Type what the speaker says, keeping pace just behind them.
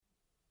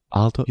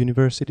Aalto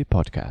University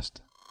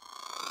podcast.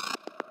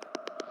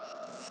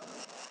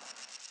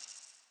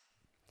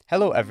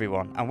 Hello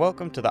everyone and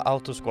welcome to the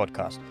Aalto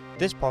Squadcast.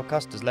 This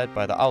podcast is led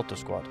by the Aalto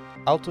Squad,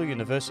 Aalto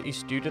University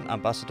Student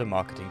Ambassador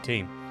Marketing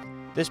Team.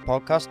 This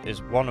podcast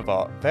is one of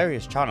our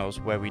various channels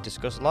where we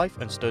discuss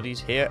life and studies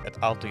here at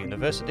Aalto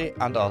University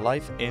and our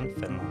life in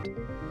Finland.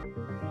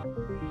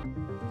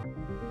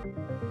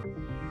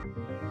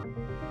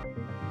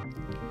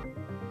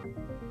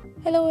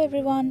 Hello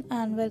everyone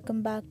and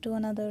welcome back to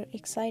another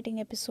exciting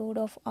episode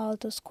of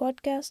Aalto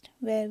Squadcast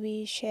where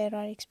we share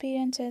our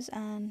experiences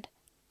and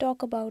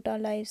talk about our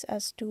lives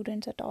as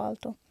students at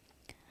Aalto.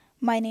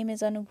 My name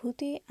is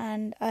Anubhuti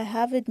and I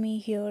have with me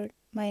here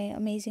my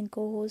amazing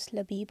co-host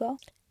Labiba.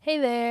 Hey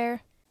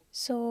there!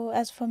 So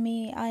as for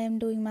me, I am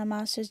doing my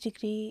master's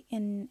degree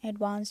in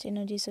Advanced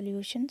Energy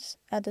Solutions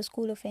at the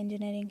School of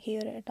Engineering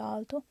here at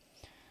Aalto.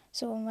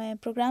 So my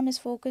program is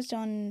focused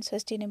on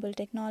sustainable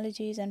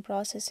technologies and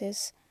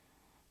processes,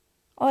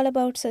 all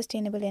about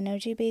sustainable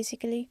energy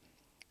basically.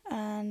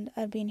 And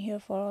I've been here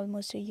for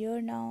almost a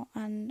year now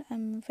and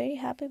I'm very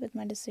happy with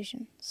my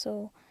decision.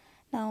 So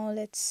now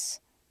let's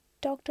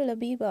talk to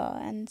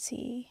Labiba and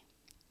see.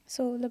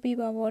 So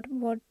Labiba,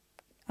 what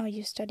are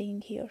you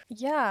studying here?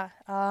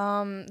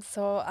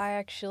 So I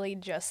actually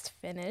just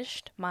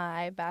finished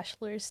my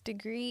bachelor's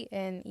degree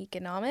in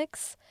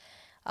economics.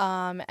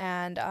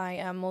 And I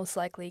am most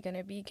likely going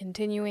to be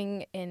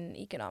continuing in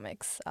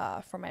economics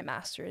for my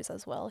master's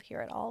as well here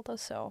at Aalto.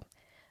 So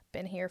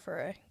been here for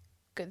a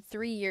good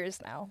 3 years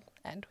now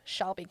and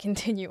shall be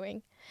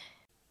continuing.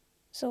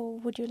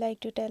 So would you like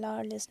to tell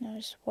our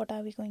listeners what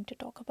are we going to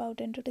talk about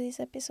in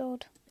today's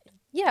episode?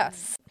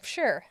 Yes,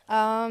 sure.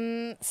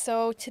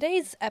 So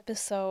today's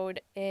episode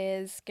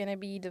is going to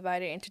be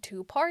divided into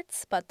 2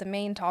 parts, but the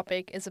main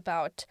topic is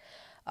about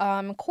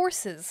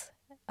courses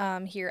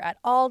here at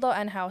Aalto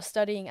and how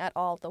studying at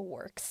Aalto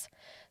works.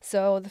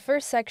 So the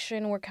first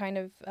section, we're kind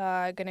of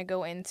going to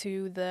go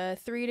into the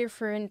 3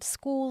 different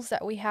schools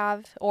that we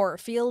have, or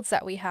fields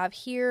that we have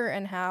here,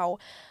 and how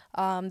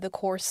the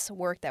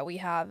coursework that we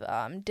have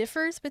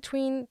differs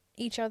between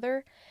each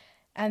other.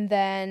 And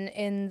then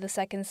in the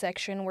second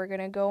section, we're going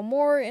to go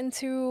more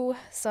into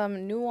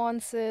some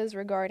nuances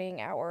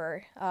regarding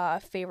our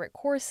favorite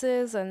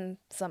courses and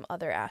some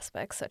other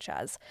aspects such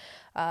as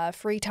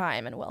free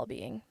time and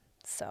well-being.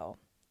 So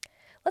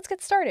let's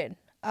get started.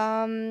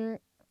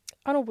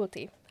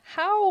 Anubhuti,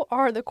 how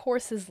are the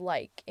courses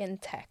like in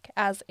tech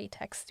as a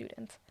tech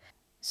student?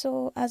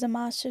 So as a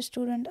master's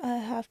student, I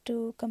have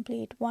to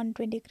complete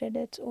 120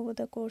 credits over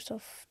the course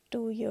of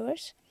 2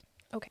 years.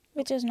 Okay.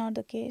 Which is not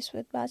the case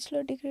with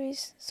bachelor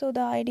degrees. So the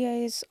idea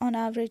is on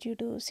average you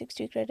do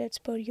 60 credits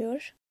per year.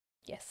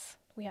 Yes,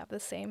 we have the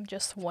same,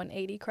 just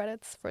 180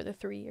 credits for the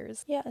 3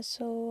 years. Yeah,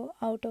 so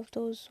out of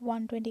those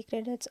 120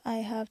 credits, I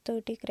have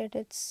 30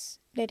 credits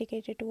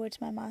dedicated towards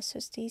my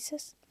master's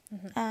thesis.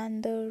 Mm-hmm.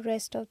 And the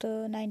rest of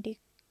the 90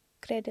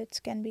 credits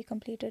can be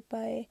completed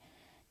by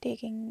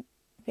taking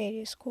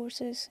various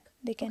courses.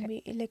 They can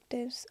be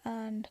electives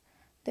and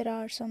there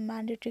are some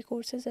mandatory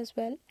courses as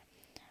well.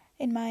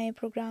 In my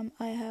program,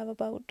 I have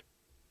about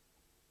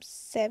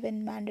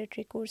 7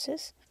 mandatory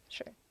courses.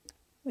 Sure.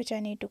 Which I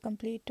need to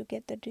complete to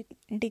get the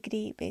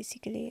degree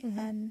basically. Mm-hmm.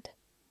 And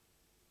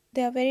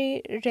they are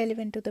very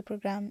relevant to the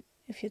program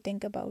if you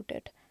think about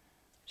it.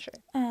 Sure.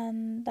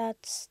 And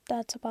that's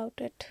about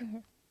it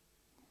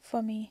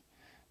for me.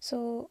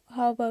 So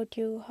how about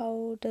you?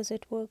 How does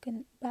it work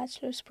in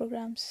bachelor's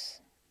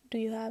programs? Do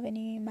you have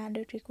any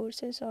mandatory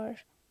courses or?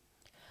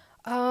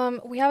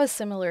 We have a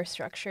similar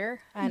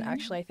structure, and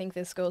actually I think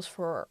this goes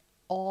for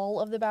all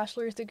of the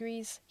bachelor's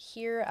degrees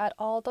here at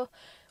Aalto,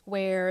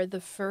 where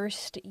the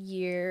first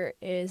year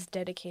is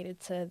dedicated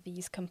to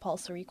these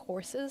compulsory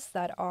courses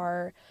that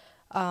are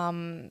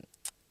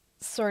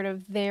sort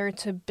of there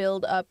to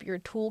build up your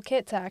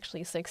toolkit to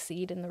actually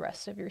succeed in the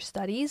rest of your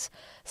studies.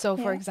 So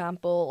for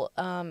example,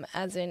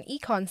 as an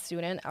econ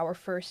student, our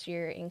first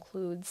year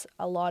includes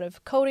a lot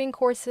of coding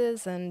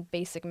courses and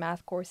basic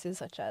math courses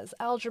such as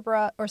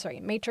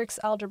matrix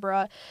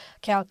algebra,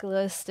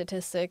 calculus,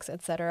 statistics,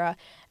 etc.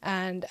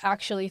 And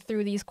actually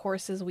through these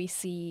courses we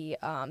see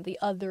the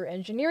other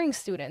engineering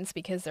students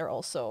because they're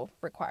also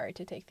required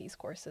to take these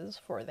courses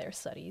for their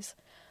studies.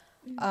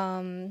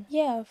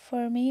 Yeah,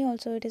 for me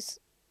also it is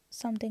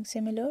something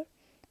similar.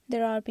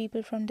 There are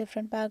people from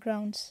different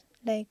backgrounds,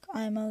 like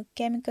I'm a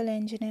chemical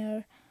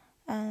engineer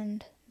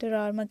and there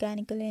are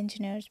mechanical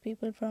engineers,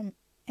 people from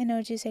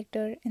energy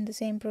sector in the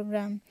same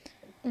program.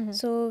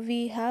 So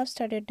we have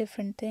studied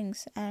different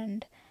things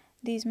and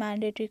these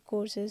mandatory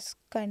courses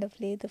kind of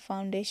lay the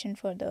foundation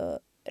for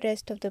the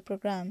rest of the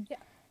program,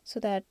 so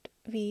that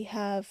we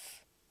have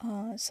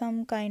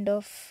some kind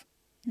of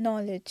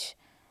knowledge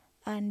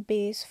and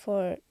base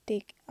for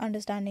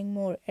understanding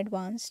more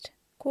advanced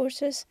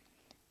courses.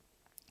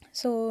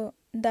 So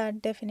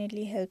that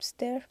definitely helps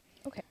there.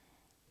 Okay.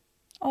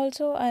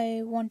 Also,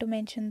 I want to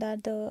mention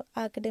that the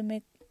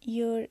academic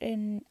year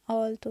in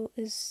Aalto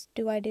is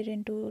divided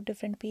into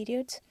different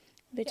periods,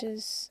 which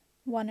is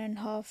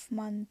 1.5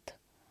 month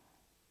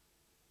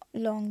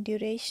long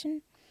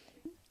duration.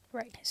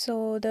 Right.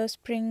 So the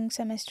spring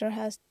semester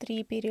has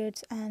 3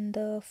 periods and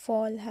the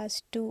fall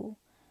has 2.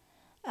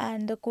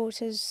 And the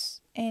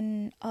courses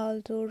in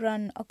Aalto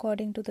run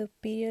according to the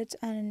periods,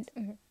 and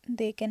Mhm.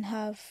 they can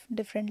have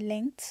different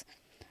lengths.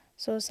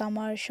 So some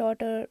are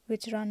shorter,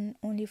 which run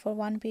only for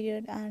 1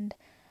 period, and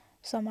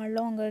some are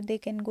longer, they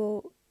can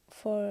go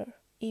for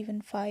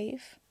even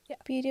 5 Yeah.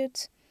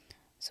 periods.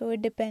 So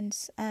it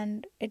depends,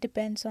 and it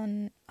depends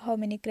on how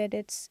many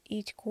credits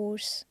each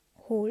course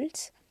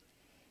holds.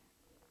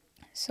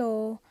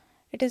 So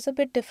it is a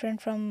bit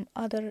different from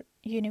other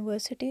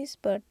universities,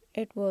 but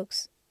it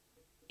works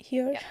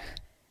here. Yeah.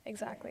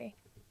 Exactly.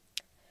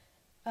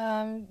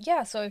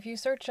 So if you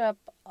search up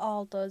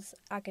Alta's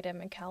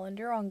academic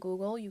calendar on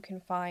Google, you can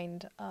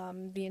find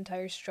the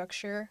entire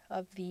structure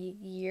of the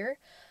year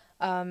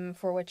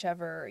for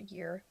whichever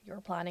year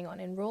you're planning on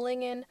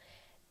enrolling in.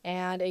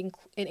 And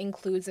it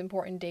includes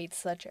important dates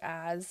such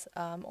as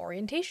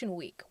orientation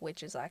week,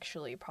 which is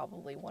actually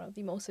probably one of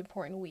the most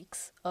important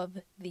weeks of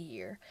the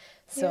year.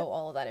 So Yeah.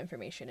 all of that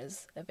information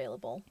is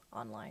available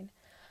online.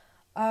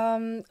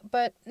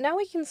 But now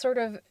we can sort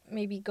of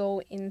maybe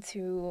go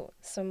into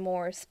some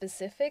more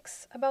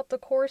specifics about the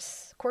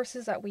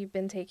courses that we've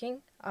been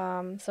taking.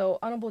 So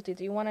Anubhuti,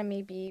 do you want to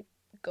maybe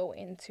go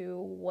into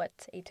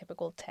what a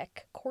typical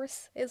tech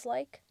course is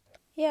like?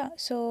 Yeah,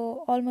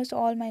 so almost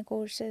all my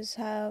courses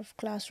have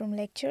classroom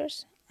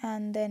lectures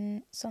and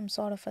then some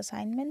sort of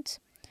assignments,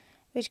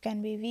 which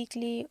can be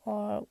weekly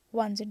or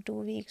once in 2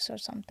 weeks or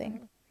something.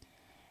 Mhm.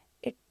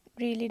 It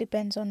really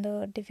depends on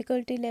the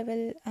difficulty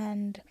level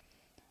and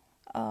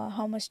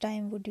how much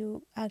time would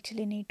you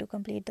actually need to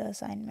complete the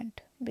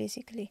assignment,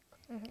 basically.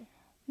 Mhm.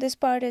 This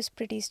part is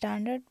pretty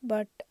standard,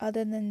 but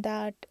other than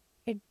that,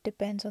 it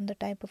depends on the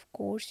type of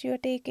course you're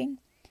taking.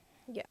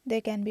 Yeah.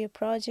 There can be a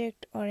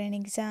project or an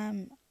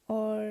exam,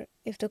 or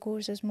if the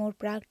course is more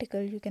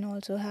practical, you can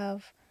also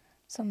have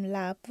some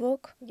lab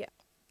work. Yeah.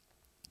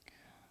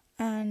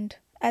 And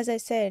as I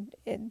said,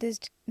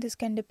 this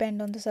can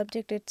depend on the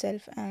subject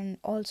itself and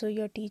also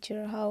your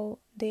teacher, how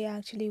they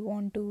actually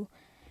want to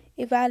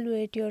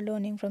evaluate your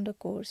learning from the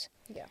course.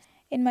 Yeah.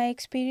 In my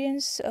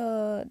experience,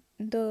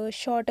 the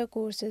shorter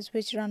courses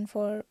which run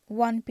for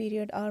 1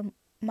 period are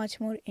much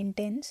more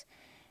intense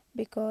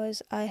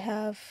because I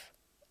have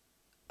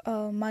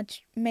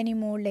many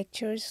more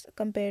lectures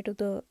compared to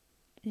the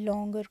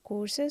longer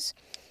courses.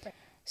 Right.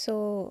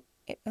 So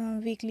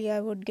weekly I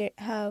would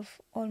have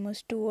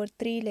almost 2 or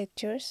 3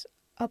 lectures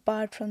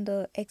apart from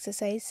the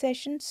exercise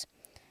sessions.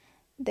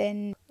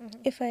 Then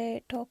Mhm. if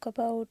I talk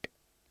about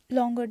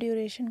longer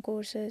duration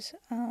courses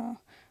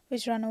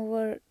which run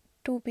over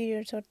 2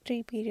 periods or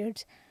 3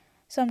 periods,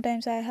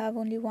 sometimes I have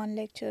only one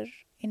lecture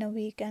in a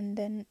week and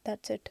then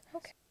that's it.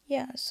 Okay.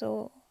 Yeah,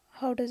 so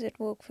how does it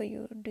work for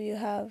you? Do you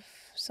have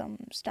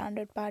some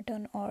standard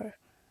pattern or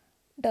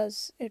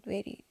does it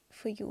vary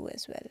for you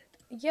as well?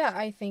 Yeah,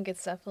 I think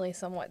it's definitely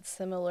somewhat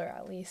similar,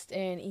 at least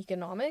in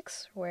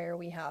economics, where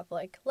we have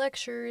like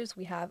lectures,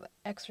 we have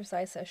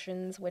exercise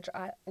sessions, which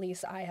at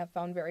least I have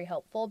found very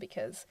helpful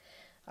because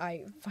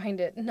I find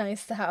it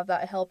nice to have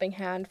that helping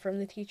hand from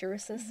the teacher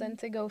assistant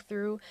to go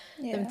through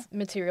the Yeah.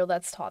 material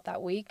that's taught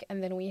that week.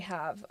 And then we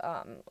have,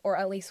 or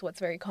at least what's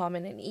very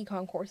common in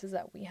econ courses,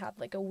 that we have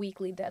like a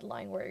weekly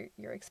deadline where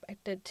you're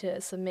expected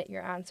to submit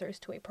your answers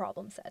to a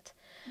problem set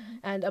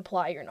and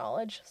apply your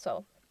knowledge.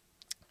 So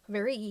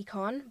very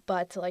econ,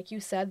 but like you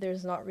said,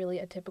 there's not really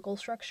a typical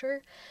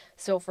structure.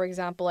 So, for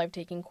example, I've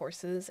taken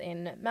courses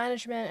in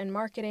management and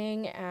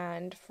marketing,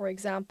 and for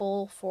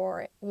example,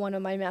 for one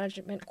of my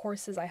management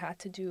courses, I had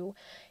to do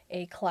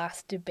a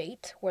class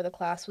debate where the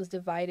class was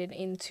divided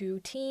into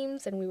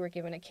teams, and we were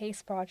given a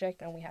case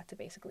project, and we had to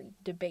basically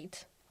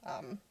debate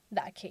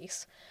that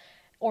case.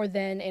 Or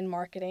then in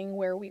marketing,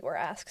 where we were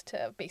asked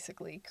to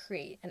basically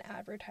create an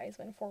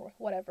advertisement for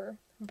whatever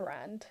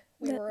brand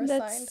we were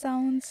That assigned.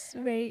 sounds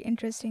very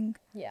interesting.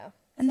 Yeah.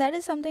 And that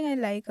is something I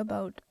like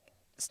about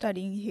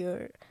studying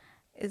here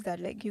is that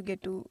like you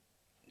get to,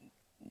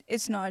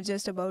 it's not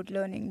just about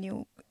learning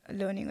a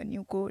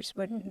new course,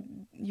 but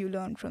you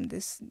learn from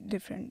this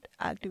different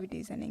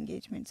activities and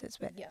engagements as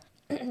well. Yeah.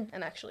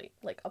 And actually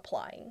like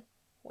applying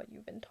what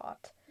you've been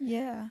taught,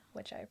 Yeah.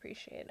 which I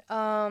appreciate.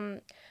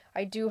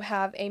 I do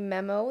have a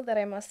memo that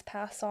I must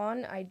pass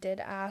on. I did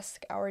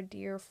ask our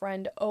dear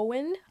friend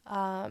Owen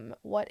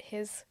what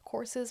his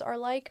courses are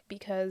like,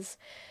 because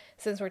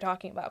since we're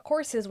talking about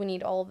courses, we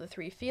need all of the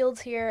 3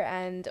 fields here,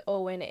 and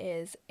Owen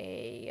is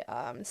a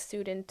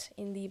student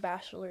in the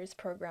bachelor's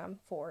program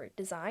for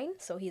design,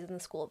 so he's in the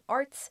School of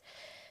Arts.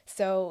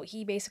 So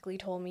he basically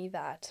told me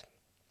that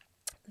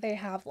they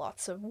have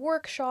lots of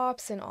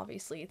workshops, and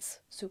obviously it's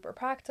super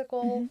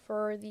practical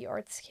for the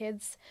arts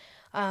kids.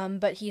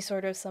 But he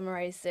sort of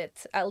summarized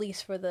it, at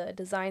least for the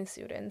design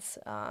students.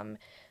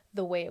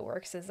 The way it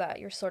works is that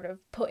you're sort of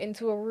put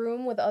into a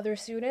room with other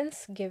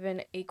students,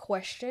 given a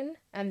question,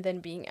 and then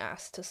being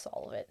asked to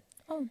solve it.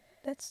 Oh,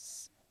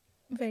 that's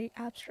very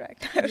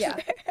abstract. Yeah,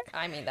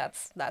 I mean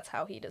that's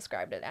how he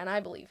described it, and I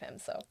believe him.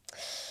 So,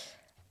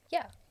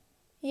 yeah.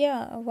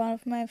 Yeah, one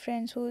of my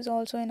friends who is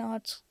also in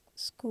arts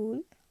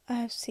school, I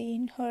have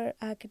seen her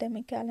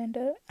academic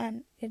calendar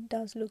and it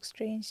does look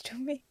strange to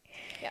me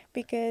Yeah.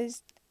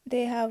 because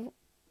they have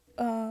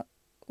uh,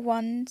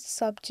 one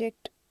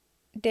subject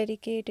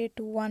dedicated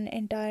to one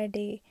entire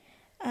day,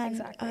 and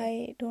Exactly.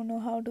 I don't know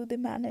how do they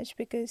manage,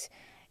 because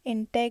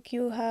in tech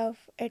you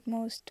have at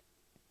most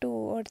 2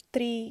 or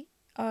 3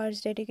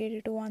 hours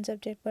dedicated to one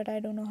subject, but I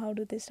don't know how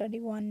do they study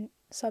one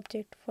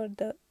subject for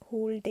the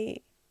whole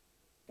day.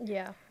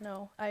 Yeah,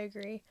 no, I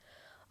agree.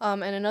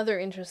 And another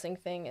interesting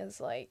thing is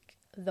like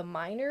the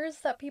minors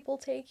that people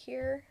take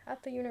here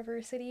at the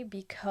university,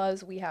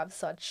 because we have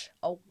such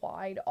a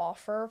wide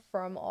offer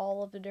from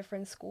all of the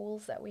different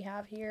schools that we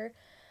have here.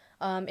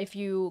 If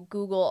you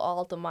Google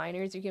all the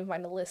minors, you can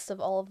find a list of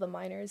all of the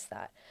minors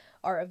that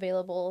are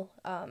available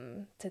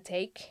to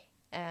take.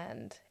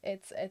 And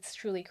it's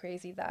truly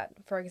crazy that,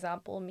 for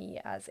example, me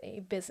as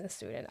a business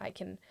student, I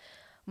can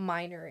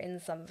minor in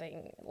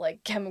something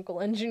like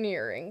chemical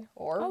engineering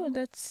or Oh,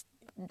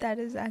 that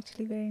is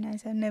actually very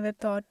nice. I've never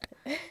thought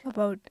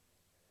about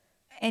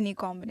any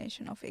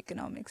combination of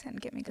economics and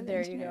chemical there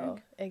you engineering.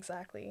 go.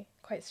 Exactly.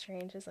 Quite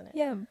strange, isn't it?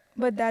 Yeah,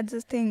 but that's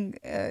the thing.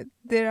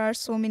 There are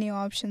so many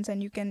options,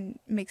 and you can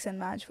mix and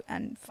match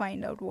and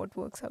find out what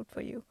works out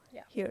for you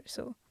Yeah. here.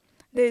 So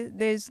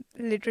there's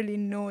literally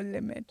no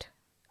limit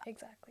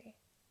Exactly.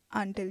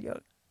 until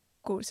your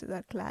courses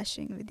are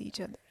clashing with each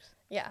other.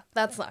 Yeah,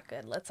 that's not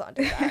good. Let's not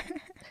do that.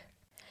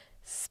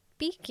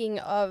 Speaking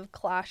of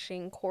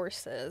clashing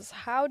courses,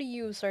 how do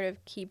you sort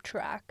of keep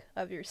track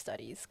of your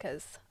studies?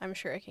 Because I'm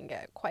sure it can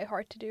get quite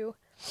hard to do.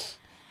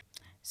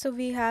 So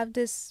we have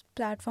this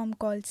platform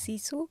called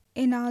Sisu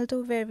in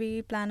Aalto where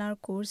we plan our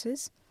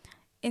courses.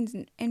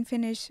 In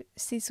Finnish,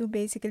 Sisu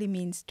basically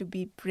means to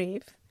be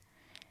brave.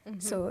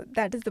 So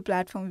that is the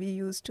platform we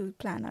use to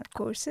plan our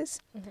courses.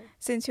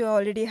 Since you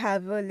already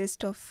have a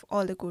list of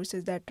all the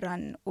courses that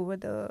run over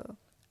the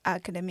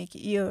academic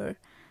year,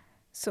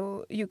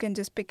 so you can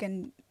just pick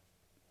and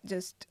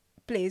just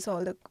place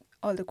all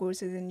the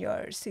courses in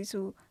your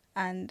Sisu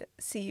and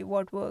see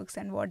what works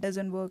and what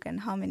doesn't work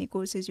and how many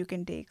courses you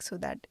can take, so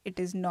that it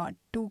is not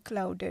too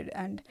clouded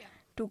and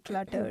too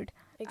cluttered.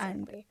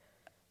 Exactly.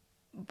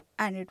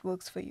 And it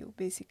works for you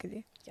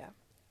basically. Yeah.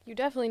 You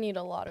definitely need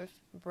a lot of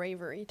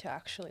bravery to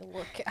actually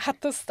look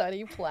at the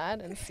study plan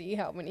and see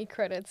how many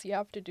credits you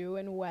have to do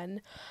and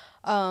when.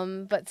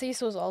 But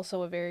CISO is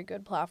also a very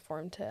good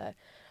platform to,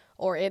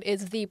 or it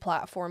is the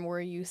platform where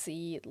you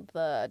see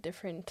the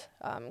different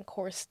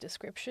course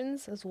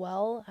descriptions as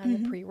well, and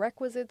the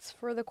prerequisites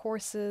for the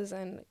courses,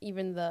 and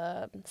even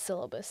the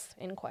syllabus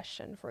in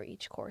question for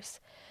each course.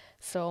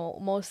 So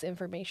most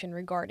information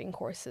regarding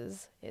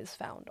courses is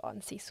found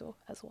on CISO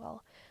as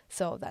well.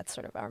 So that's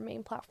sort of our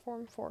main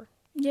platform for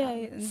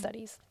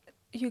studies.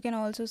 You can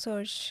also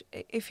search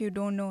if you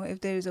don't know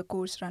if there is a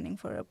course running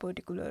for a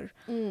particular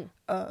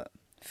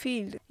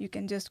field. You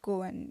can just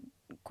go and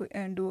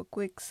do a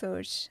quick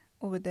search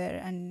over there,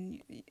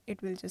 and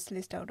it will just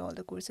list out all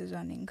the courses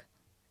running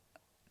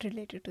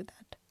related to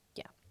that.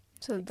 Yeah,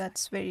 so exactly.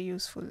 That's very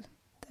useful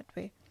that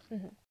way.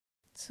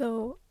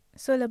 So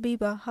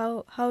Labiba,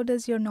 how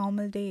does your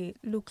normal day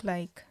look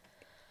like?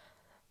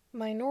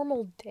 My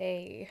normal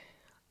day,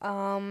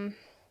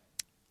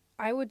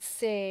 I would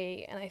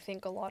say, and I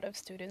think a lot of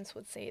students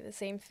would say the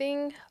same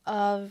thing,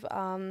 of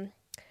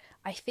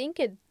I think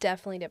it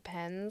definitely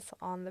depends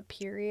on the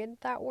period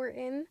that we're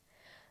in.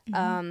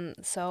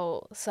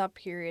 So sub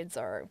periods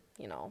are,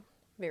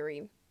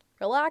 very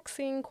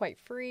relaxing, quite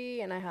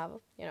free, and I have,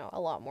 a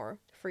lot more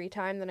free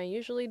time than I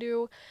usually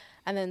do.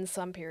 And then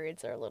some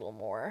periods are a little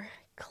more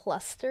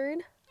clustered.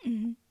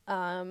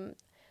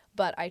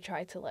 But I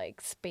try to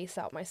like space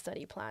out my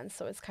study plans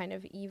so it's kind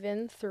of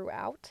even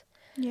throughout.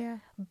 Yeah.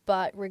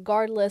 But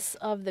regardless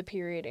of the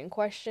period in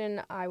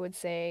question, I would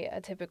say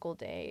a typical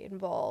day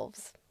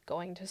involves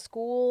going to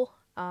school,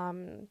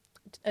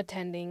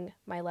 attending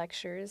my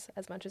lectures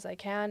as much as I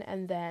can,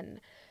 and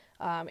then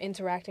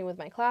interacting with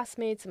my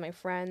classmates and my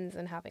friends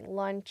and having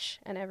lunch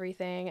and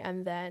everything,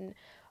 and then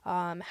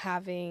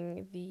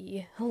having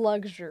the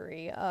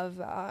luxury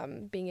of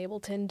being able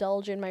to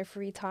indulge in my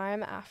free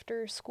time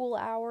after school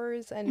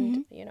hours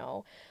and,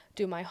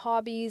 do my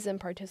hobbies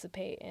and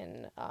participate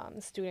in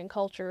student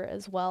culture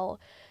as well.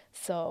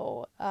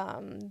 So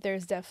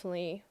there's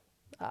definitely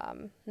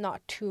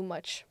not too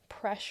much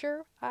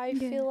pressure, I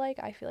feel like.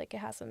 I feel like it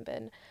hasn't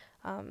been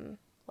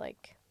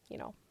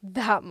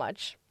that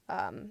much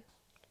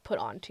put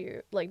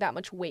onto like that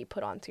much weight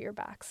put onto your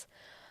backs.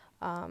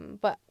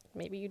 But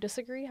maybe you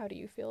disagree. How do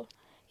you feel?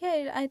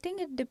 Yeah, I think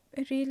it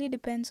really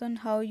depends on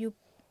how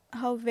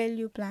well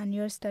you plan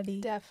your study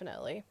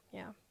Definitely.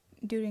 Yeah,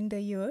 during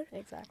the year.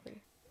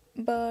 exactly.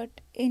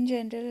 But in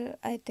general,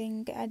 I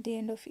think at the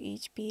end of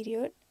each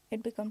period,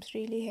 it becomes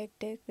really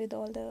hectic with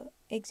all the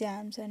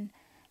exams and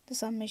the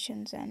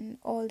submissions and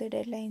all the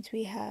deadlines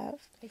we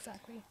have.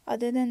 Exactly.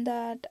 Other than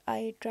that,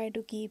 I try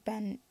to keep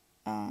an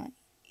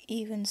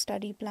even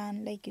study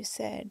plan, like you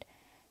said,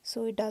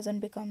 so it doesn't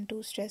become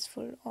too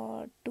stressful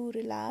or too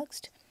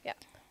relaxed. Yeah.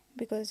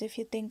 Because if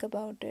you think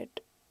about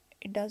it,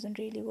 it doesn't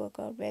really work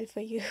out well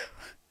for you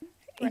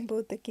in Right.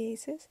 both the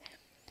cases.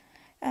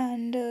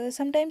 And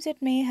sometimes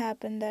it may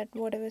happen that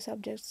whatever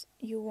subjects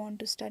you want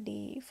to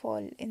study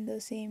fall in the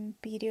same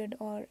period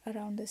or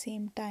around the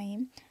same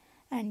time,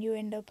 and you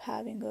end up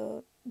having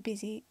a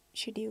busy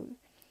schedule.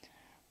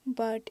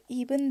 But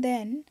even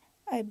then,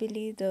 I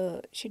believe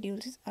the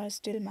schedules are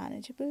still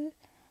manageable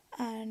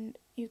and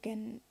you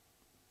can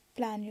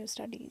plan your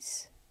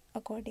studies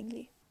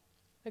accordingly.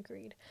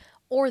 Agreed.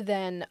 Or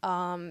then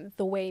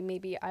the way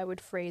maybe I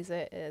would phrase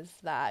it is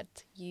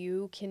that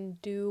you can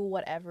do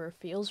whatever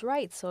feels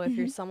right. So if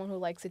you're someone who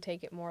likes to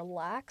take it more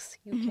lax,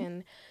 you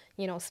can,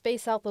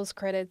 space out those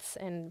credits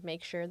and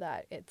make sure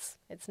that it's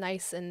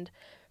nice and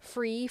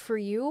free for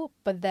you.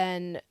 But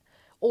then,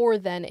 or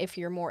then if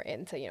you're more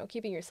into,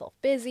 keeping yourself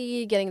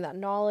busy, getting that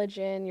knowledge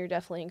in, you're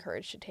definitely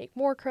encouraged to take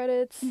more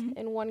credits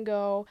in one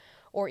go,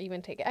 or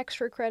even take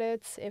extra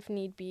credits if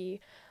need be,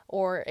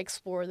 or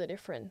explore the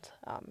different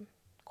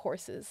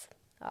courses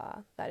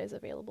that is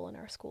available in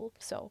our school.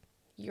 So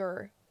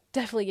you're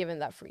definitely given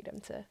that freedom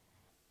to.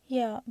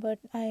 Yeah, but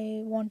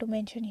I want to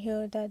mention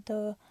here that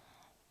the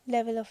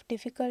level of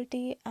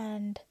difficulty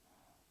and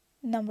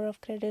number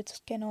of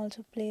credits can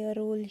also play a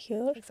role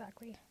here.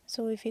 Exactly.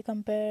 So if you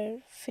compare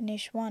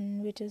Finish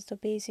 1, which is the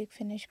basic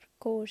Finnish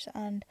course,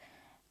 and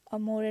a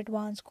more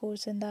advanced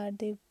course in that,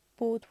 they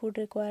both would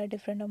require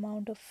different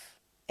amount of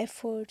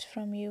efforts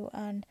from you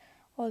and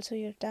also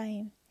your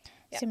time.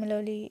 Yeah.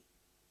 Similarly,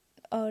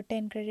 a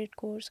 10 credit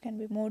course can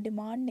be more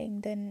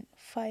demanding than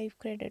 5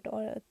 credit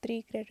or a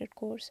 3 credit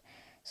course.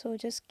 So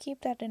just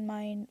keep that in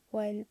mind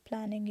while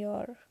planning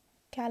your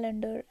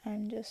calendar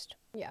and just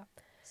Yeah.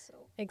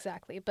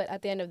 Exactly. But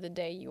at the end of the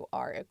day, you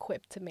are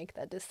equipped to make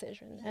that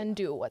decision and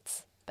do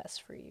what's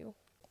best for you.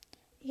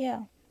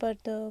 yeah.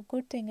 But the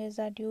good thing is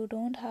that you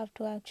don't have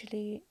to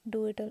actually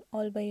do it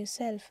all by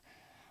yourself.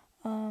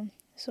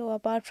 So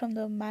apart from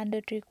the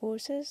mandatory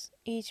courses,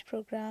 each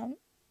program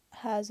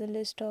has a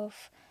list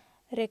of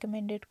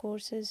recommended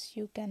courses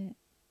you can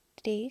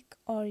take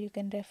or you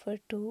can refer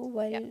to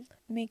while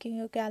making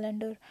your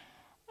calendar.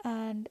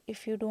 And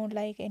if you don't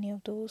like any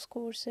of those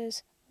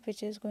courses,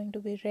 which is going to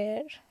be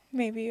rare,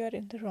 maybe you're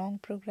in the wrong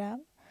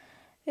program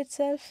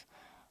itself,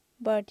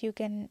 but you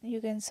can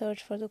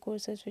search for the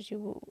courses which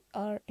you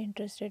are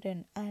interested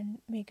in and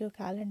make your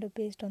calendar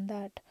based on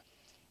that.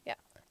 Yeah.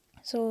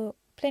 So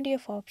plenty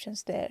of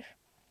options there.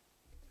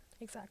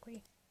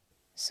 Exactly.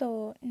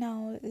 So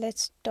now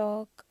let's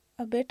talk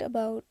a bit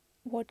about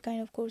what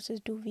kind of courses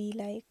do we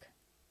like.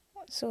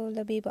 So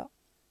Labiba,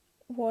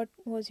 what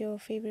was your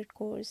favorite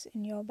course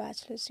in your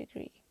bachelor's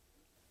degree?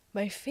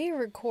 My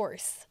favorite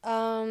course.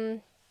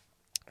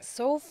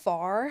 So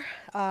far,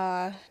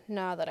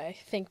 now that I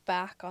think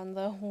back on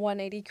the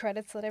 180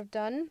 credits that I've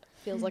done,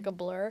 feels like a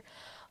blur.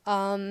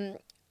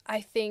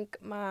 I think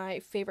my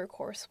favorite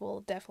course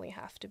will definitely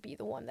have to be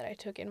the one that I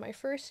took in my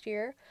first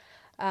year,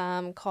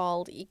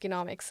 called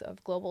Economics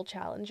of Global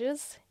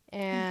Challenges.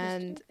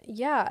 And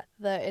yeah,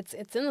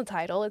 it's in the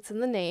title, it's in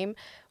the name,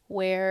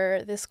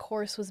 where this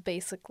course was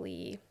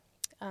basically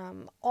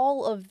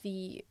all of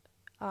the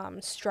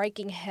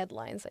striking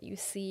headlines that you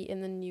see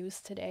in the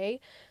news today,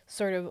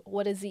 sort of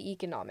what is the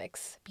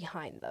economics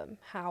behind them?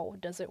 How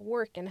does it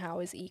work and how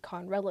is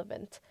econ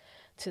relevant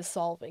to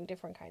solving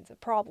different kinds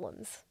of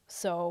problems?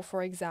 So,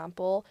 for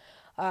example,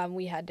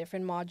 we had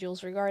different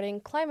modules regarding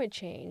climate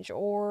change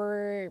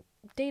or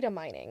data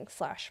mining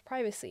 /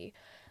 privacy,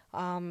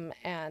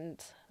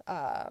 and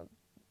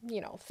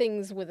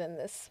things within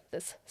this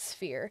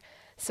sphere.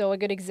 So a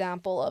good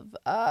example of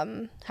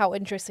how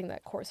interesting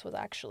that course was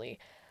actually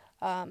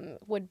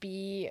would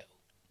be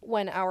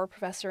when our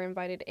professor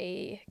invited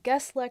a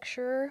guest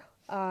lecturer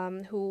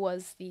who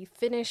was the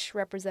Finnish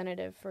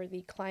representative for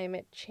the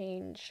climate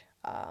change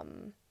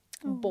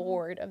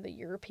board of the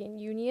European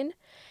Union.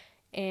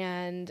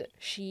 And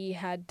she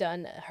had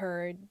done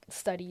her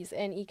studies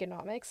in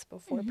economics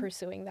before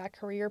pursuing that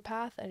career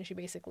path. And she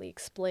basically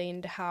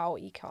explained how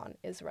econ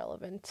is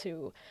relevant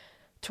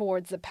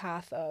towards the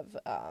path of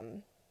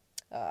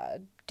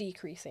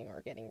decreasing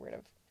or getting rid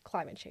of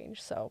climate change.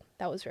 So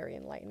that was very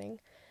enlightening.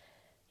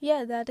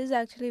 Yeah, that is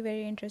actually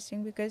very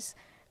interesting because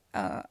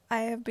I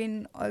have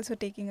been also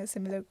taking a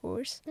similar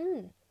course.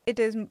 It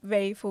is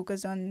very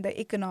focused on the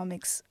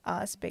economics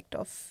aspect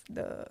of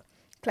the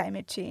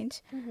climate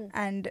change.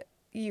 And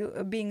you,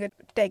 being a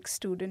tech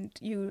student,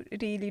 you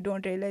really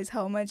don't realize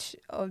how much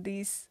of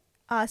these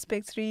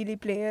aspects really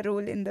play a role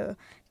in the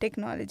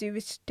technology,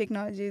 which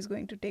technology is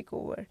going to take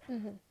over.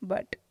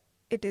 But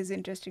it is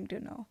interesting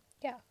to know.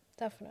 Yeah,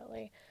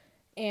 definitely.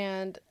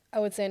 And I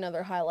would say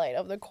another highlight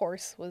of the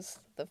course was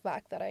the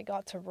fact that I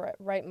got to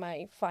write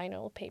my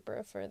final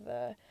paper for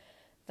the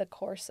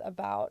course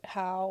about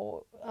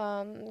how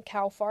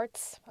cow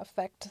farts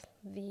affect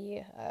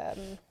the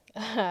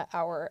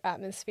our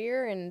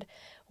atmosphere and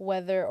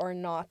whether or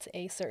not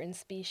a certain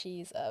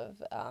species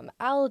of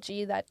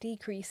algae that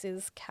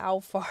decreases cow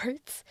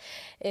farts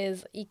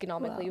is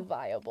economically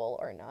viable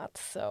or not.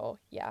 So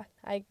yeah,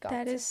 I got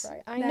That to is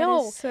write. I that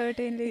know. is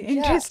certainly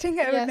Yeah, interesting.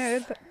 I would yes.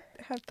 never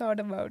have thought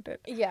about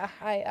it. Yeah,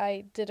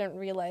 I didn't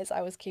realize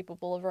I was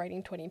capable of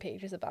writing 20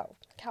 pages about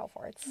cow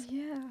farts.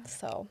 Yeah.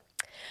 So,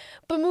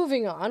 but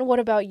moving on, what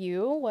about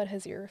you? What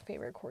has your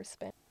favorite course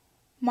been?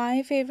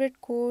 My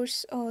favorite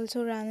course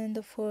also ran in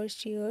the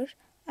first year,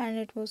 and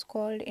it was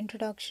called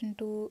Introduction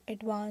to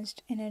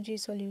Advanced Energy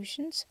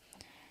Solutions.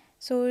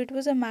 So it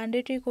was a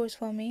mandatory course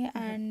for me,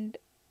 and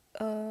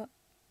uh,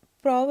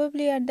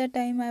 probably at that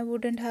time I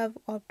wouldn't have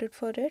opted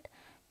for it,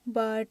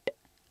 but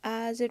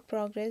as it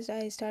progressed,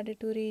 I started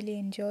to really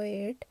enjoy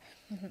it.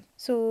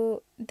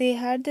 So they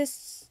had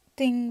this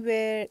thing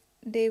where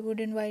they would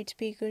invite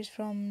speakers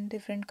from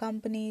different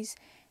companies,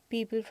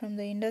 people from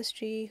the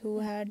industry who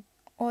had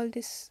all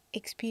this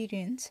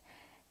experience.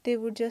 They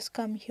would just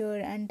come here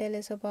and tell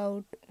us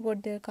about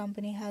what their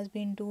company has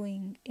been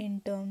doing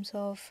in terms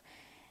of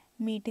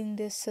meeting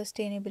this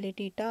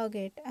sustainability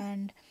target,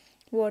 and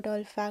what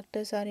all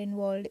factors are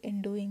involved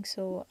in doing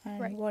so,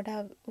 and Right.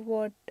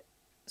 what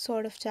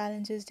sort of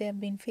challenges they have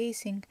been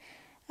facing,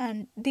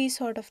 and these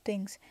sort of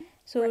things.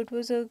 So Right. it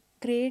was a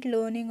great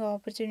learning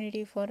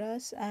opportunity for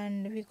us,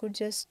 and we could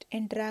just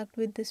interact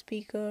with the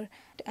speaker.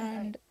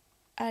 And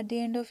at the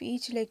end of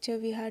each lecture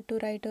we had to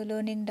write a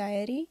learning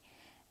diary,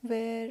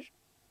 where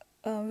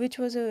which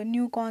was a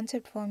new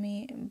concept for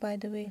me, by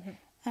the way.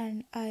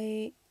 And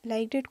I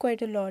liked it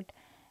quite a lot,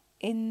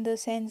 in the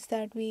sense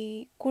that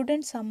we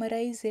couldn't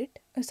summarize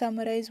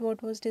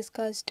what was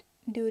discussed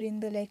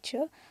during the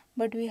lecture,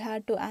 but we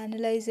had to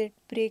analyze it,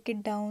 break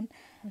it down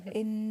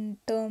in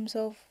terms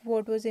of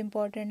what was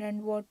important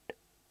and what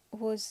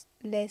was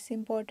less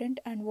important,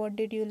 and what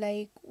did you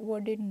like,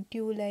 what didn't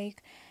you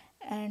like,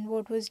 and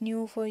what was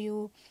new for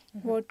you,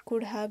 what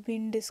could have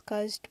been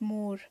discussed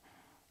more,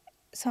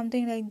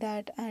 something like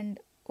that. And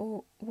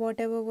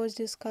whatever was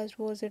discussed,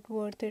 was it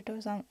worth it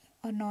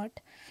or not.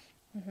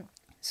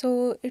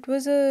 So it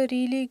was a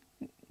really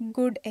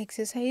good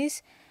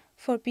exercise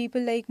for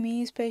people like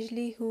me,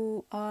 especially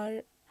who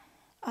are,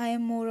 I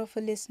am more of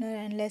a listener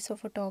and less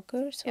of a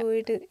talker. So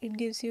it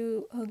gives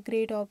you a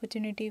great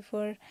opportunity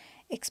for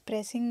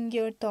expressing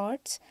your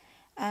thoughts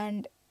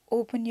and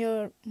open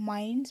your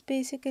minds,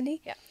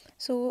 basically. Yeah.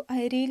 So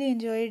I really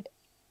enjoyed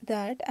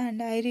that,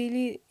 and I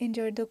really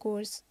enjoyed the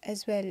course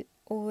as well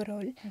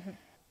overall.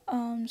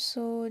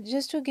 So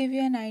just to give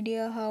you an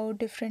idea how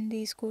different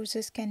these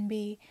courses can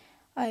be,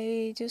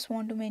 I just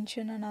want to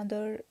mention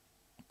another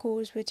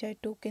course which I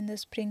took in the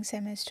spring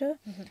semester.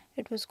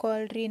 It was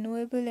called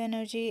Renewable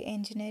Energy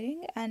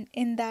Engineering, and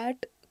in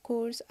that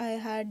course, I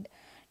had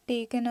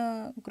taken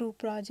a group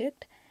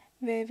project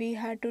where we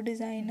had to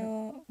design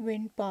a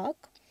wind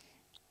park,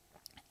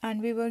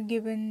 and we were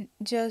given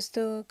just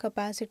the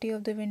capacity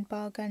of the wind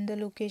park and the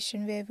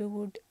location where we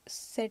would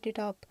set it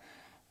up,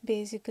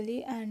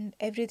 basically, and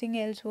everything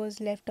else was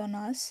left on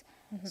us.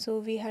 So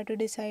we had to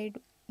decide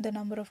the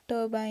number of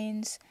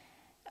turbines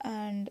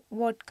and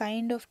what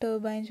kind of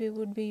turbines we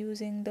would be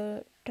using,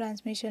 the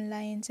transmission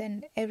lines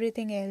and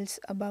everything else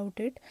about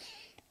it.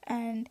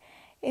 And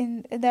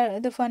in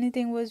the funny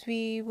thing was,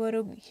 we were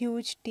a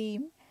huge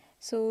team,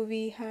 so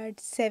we had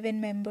 7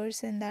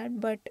 members in that,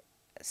 but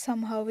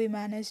somehow we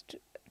managed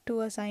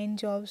to assign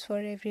jobs for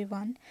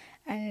everyone,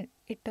 and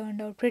it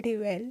turned out pretty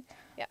well.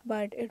 Yeah.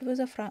 But it was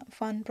a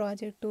fun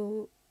project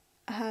to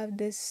have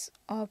this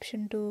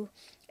option to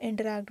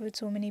interact with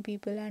so many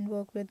people and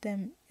work with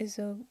them, is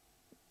a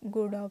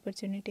good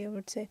opportunity, I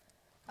would say.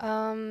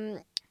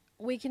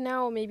 We can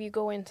now maybe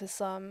go into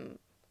some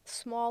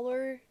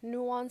smaller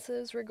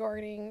nuances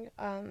regarding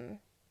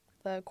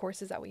the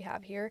courses that we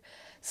have here.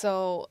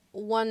 So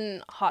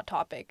one hot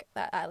topic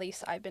that at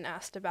least I've been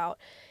asked about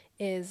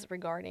is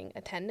regarding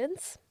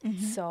attendance.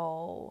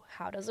 So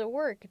how does it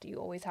work? Do you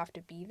always have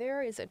to be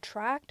there? Is it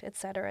tracked,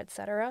 etc.,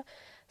 etc.?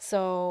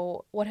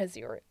 So what has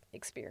your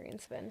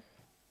experience been?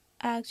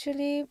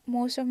 Actually,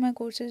 most of my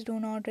courses do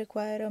not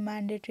require a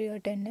mandatory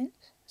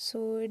attendance,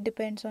 so it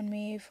depends on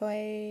me if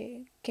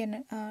I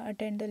can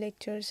attend the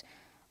lectures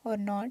or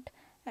not.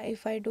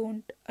 If I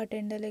don't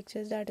attend the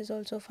lectures, that is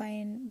also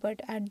fine,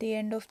 but at the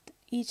end of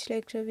each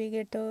lecture, we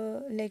get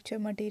the lecture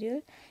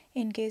material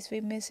in case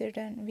we miss it,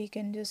 and we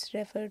can just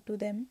refer to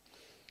them.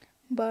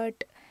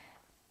 But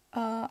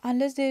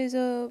unless there is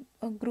a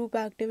group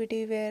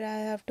activity where I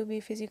have to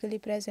be physically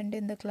present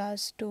in the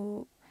class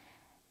to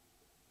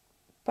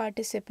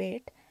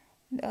participate,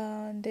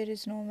 there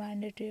is no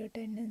mandatory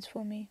attendance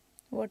for me.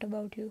 What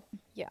about you?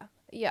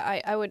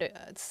 Yeah, I would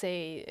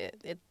say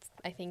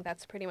I think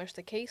that's pretty much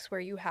the case,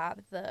 where you have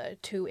the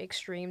two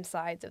extreme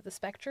sides of the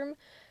spectrum.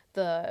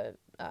 The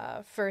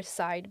first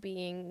side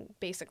being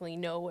basically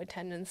no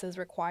attendance is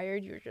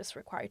required. You're just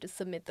required to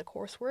submit the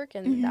coursework,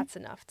 and that's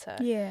enough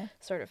to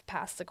sort of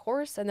pass the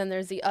course. And then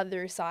there's the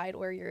other side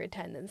where your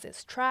attendance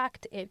is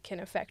tracked. It can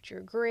affect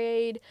your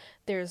grade.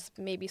 There's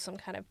maybe some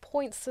kind of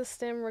point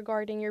system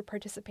regarding your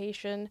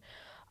participation.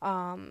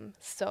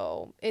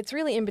 So it's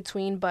really in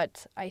between,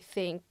 but I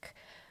think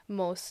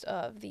most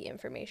of the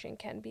information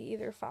can be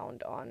either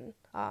found on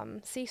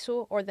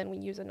CISO, or then we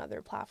use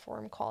another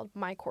platform called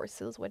My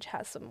Courses, which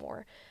has some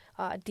more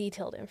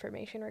detailed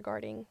information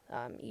regarding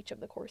each of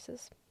the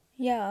courses.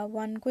 Yeah,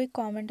 one quick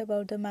comment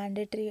about the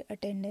mandatory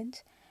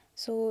attendance.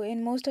 So,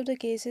 in most of the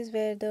cases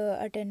where the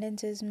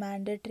attendance is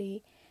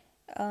mandatory,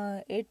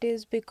 it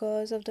is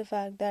because of the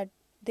fact that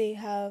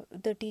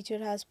the teacher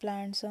has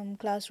planned some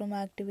classroom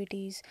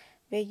activities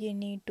where you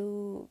need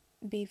to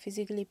be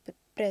physically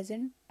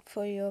present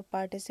for your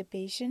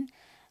participation,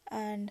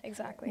 and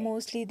Exactly.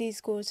 mostly these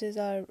courses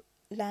are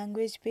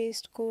language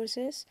based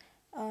courses,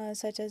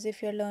 such as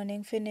if you're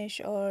learning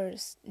Finnish or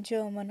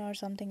German or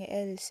something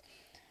else.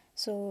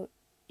 So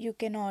you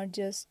cannot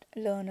just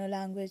learn a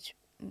language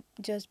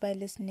just by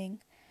listening.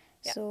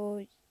 Yeah.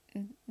 So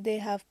they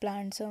have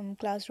planned some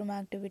classroom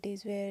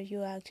activities where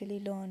you actually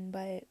learn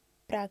by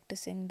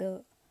practicing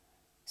the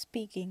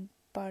speaking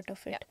part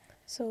of Yeah. it.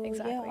 So yeah,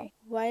 Exactly.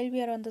 while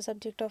we are on the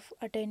subject of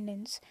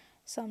attendance,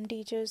 some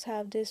teachers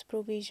have this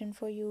provision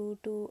for you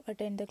to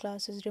attend the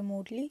classes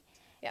remotely.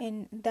 Yeah.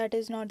 And that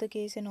is not the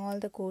case in all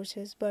the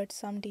courses, but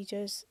some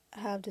teachers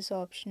have this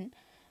option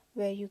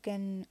where you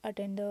can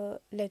attend the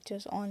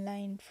lectures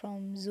online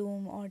from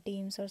Zoom or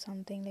Teams or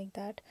something like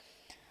that.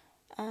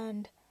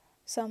 And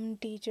some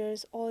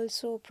teachers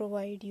also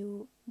provide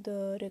you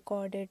the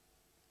recorded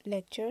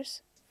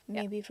lectures,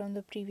 Yeah. maybe from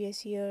the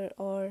previous year,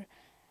 or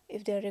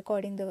if they're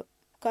recording the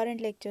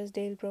current lectures,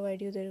 they'll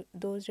provide you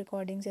those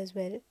recordings as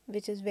well,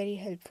 which is very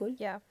helpful.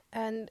 Yeah,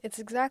 and it's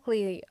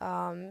exactly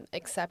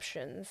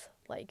exceptions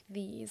like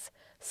these,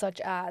 such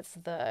as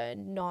the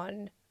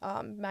non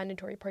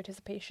mandatory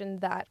participation,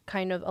 that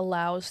kind of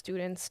allows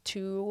students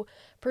to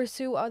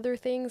pursue other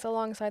things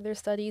alongside their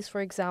studies.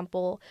 For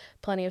example,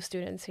 plenty of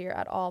students here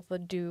at Alpha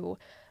do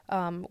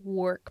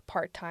work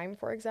part-time,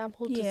 for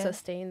example, to Yeah.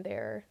 sustain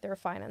their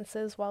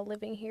finances while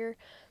living here.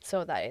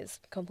 So that is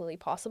completely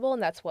possible,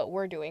 and that's what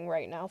we're doing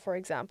right now, for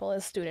example,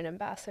 as student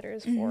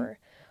ambassadors Mm-hmm.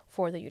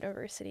 for the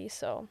university.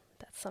 So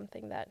that's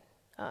something that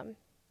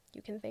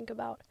you can think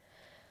about.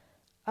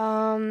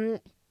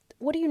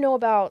 What do you know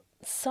about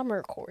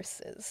summer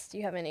courses? Do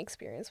you have any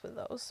experience with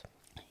those?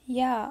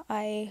 Yeah,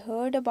 I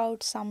heard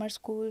about summer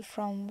school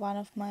from one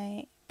of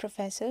my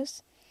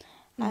professors.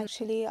 Mm-hmm.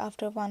 Actually,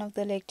 after one of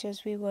the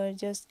lectures, we were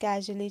just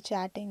casually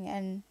chatting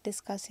and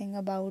discussing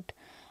about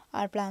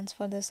our plans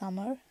for the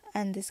summer,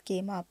 and this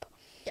came up.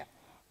 Yeah.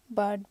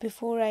 But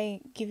before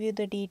I give you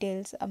the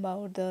details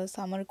about the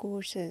summer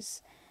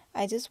courses,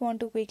 I just want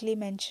to quickly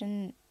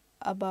mention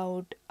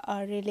about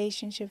our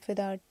relationship with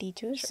our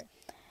teachers. Sure.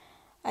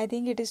 I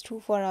think it is true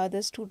for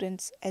other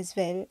students as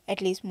well,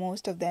 at least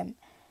most of them,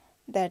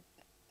 that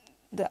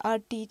our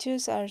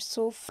teachers are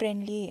so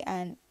friendly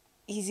and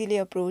easily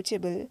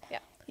approachable. Yeah.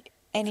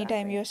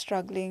 Anytime Exactly. you're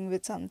struggling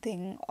with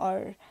something,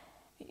 or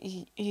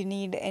you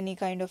need any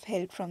kind of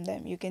help from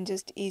them, you can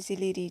just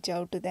easily reach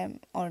out to them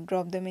or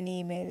drop them an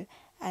email,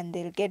 and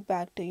they'll get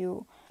back to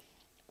you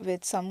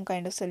with some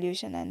kind of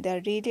solution, and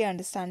they're really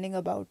understanding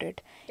about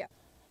it. Yeah.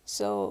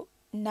 So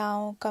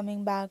now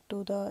coming back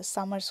to the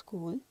summer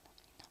school,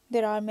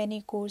 there are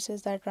many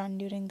courses that run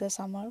during the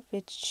summer,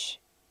 which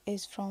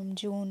is from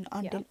June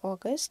until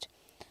August.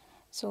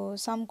 So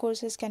some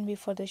courses can be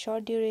for the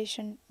short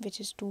duration,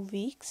 which is 2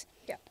 weeks.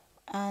 Yeah.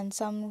 And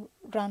some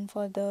run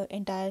for the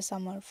entire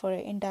summer, for an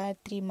entire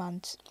 3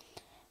 months.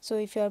 So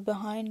if you're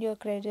behind your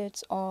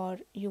credits or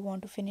you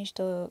want to finish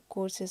the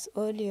courses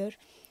earlier,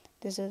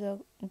 this is a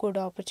good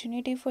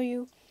opportunity for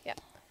you. Yeah,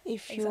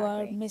 If you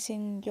are exactly.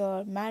 missing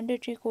your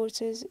mandatory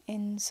courses,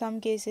 in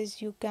some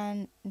cases you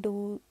can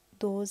do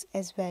those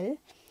as well.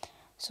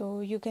 So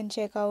you can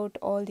check out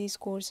all these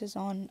courses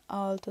on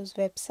Aalto's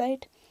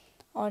website,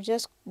 or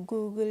just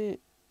Google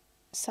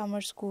summer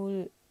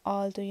school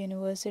Aalto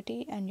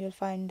University and you'll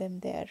find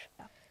them there.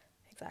 Yeah,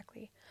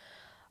 exactly.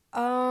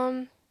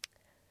 Um,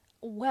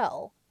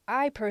 well,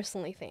 I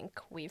personally think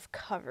we've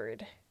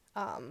covered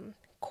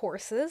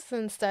courses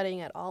and studying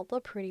at Alta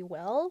pretty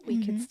well.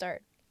 We could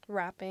start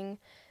wrapping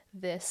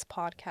this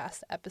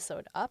podcast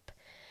episode up.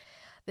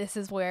 This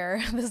is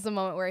the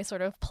moment where I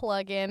sort of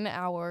plug in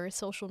our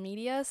social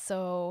media.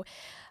 So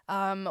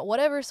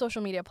whatever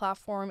social media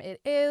platform it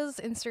is,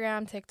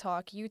 Instagram,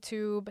 TikTok,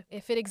 YouTube,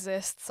 if it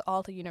exists,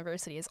 Aalto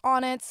University is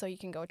on it, so you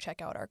can go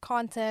check out our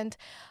content,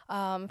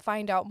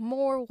 find out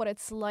more what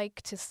it's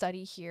like to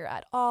study here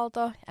at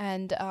Aalto,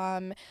 and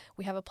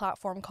we have a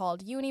platform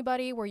called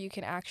UniBuddy where you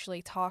can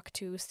actually talk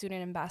to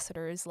student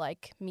ambassadors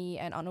like me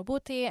and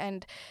Anubhuti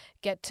and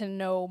get to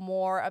know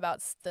more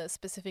about the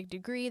specific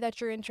degree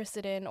that you're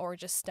interested in, or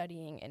just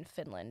studying in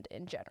Finland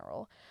in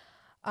general.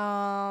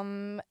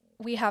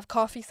 We have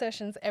coffee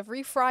sessions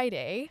every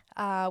Friday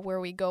where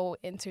we go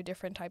into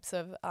different types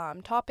of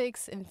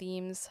topics and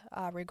themes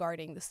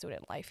regarding the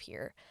student life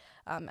here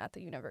at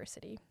the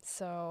university.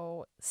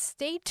 So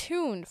stay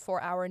tuned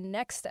for our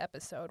next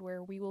episode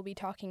where we will be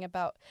talking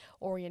about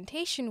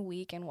orientation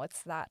week and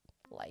what's that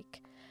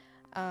like.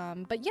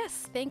 But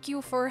yes, thank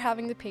you for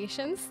having the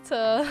patience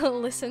to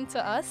listen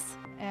to us,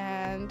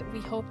 and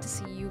we hope to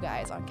see you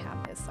guys on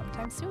campus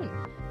sometime soon.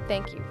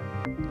 Thank you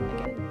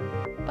again.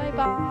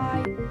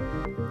 Bye-bye.